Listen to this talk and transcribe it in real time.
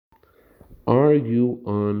Are you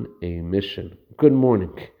on a mission? Good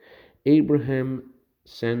morning. Abraham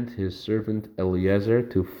sent his servant Eliezer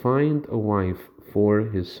to find a wife for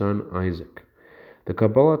his son Isaac. The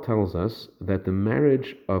Kabbalah tells us that the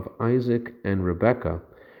marriage of Isaac and Rebekah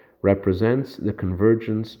represents the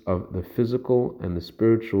convergence of the physical and the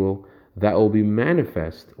spiritual that will be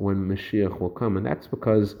manifest when Mashiach will come. And that's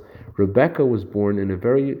because Rebekah was born in a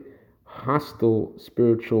very hostile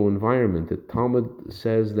spiritual environment. The Talmud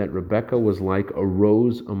says that Rebekah was like a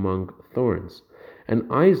rose among thorns.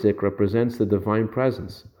 And Isaac represents the divine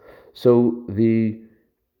presence. So the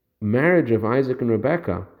marriage of Isaac and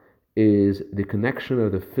Rebekah is the connection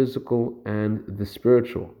of the physical and the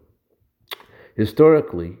spiritual.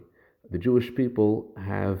 Historically, the Jewish people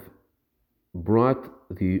have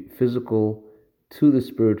brought the physical to the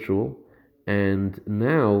spiritual, and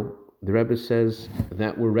now the Rebbe says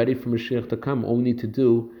that we're ready for Mashiach to come. All we need to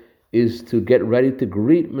do is to get ready to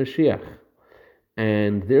greet Mashiach.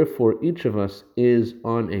 And therefore, each of us is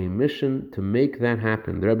on a mission to make that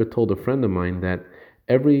happen. The Rebbe told a friend of mine that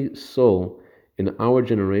every soul in our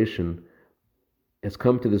generation has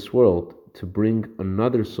come to this world to bring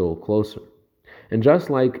another soul closer. And just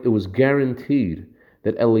like it was guaranteed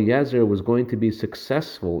that Eliezer was going to be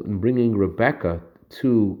successful in bringing Rebekah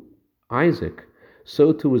to Isaac,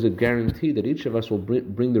 so too is it guaranteed that each of us will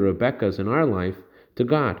bring the Rebeccas in our life to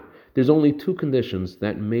God. There's only two conditions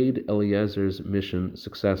that made Eliezer's mission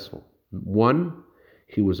successful. One,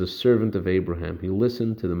 he was a servant of Abraham. He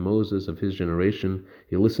listened to the Moses of his generation.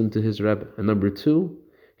 He listened to his Rebbe. And number two,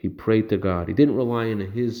 he prayed to God. He didn't rely on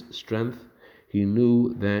his strength. He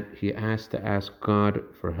knew that he has to ask God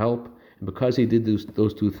for help. And because he did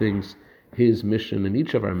those two things, his mission and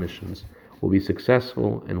each of our missions will be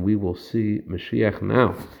successful, and we will see Mashiach now.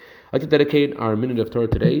 I'd like to dedicate our minute of Torah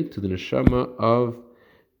today to the neshama of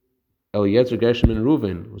Eliezer Gershom and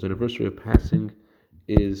Reuven, whose anniversary of passing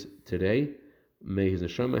is today. May his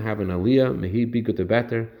neshama have an aliyah. May he be good to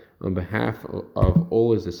better on behalf of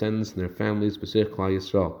all his descendants and their families. B'sich Klal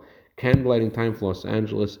Yisrael. Candlelighting time for Los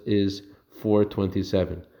Angeles is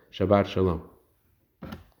 4:27. Shabbat Shalom.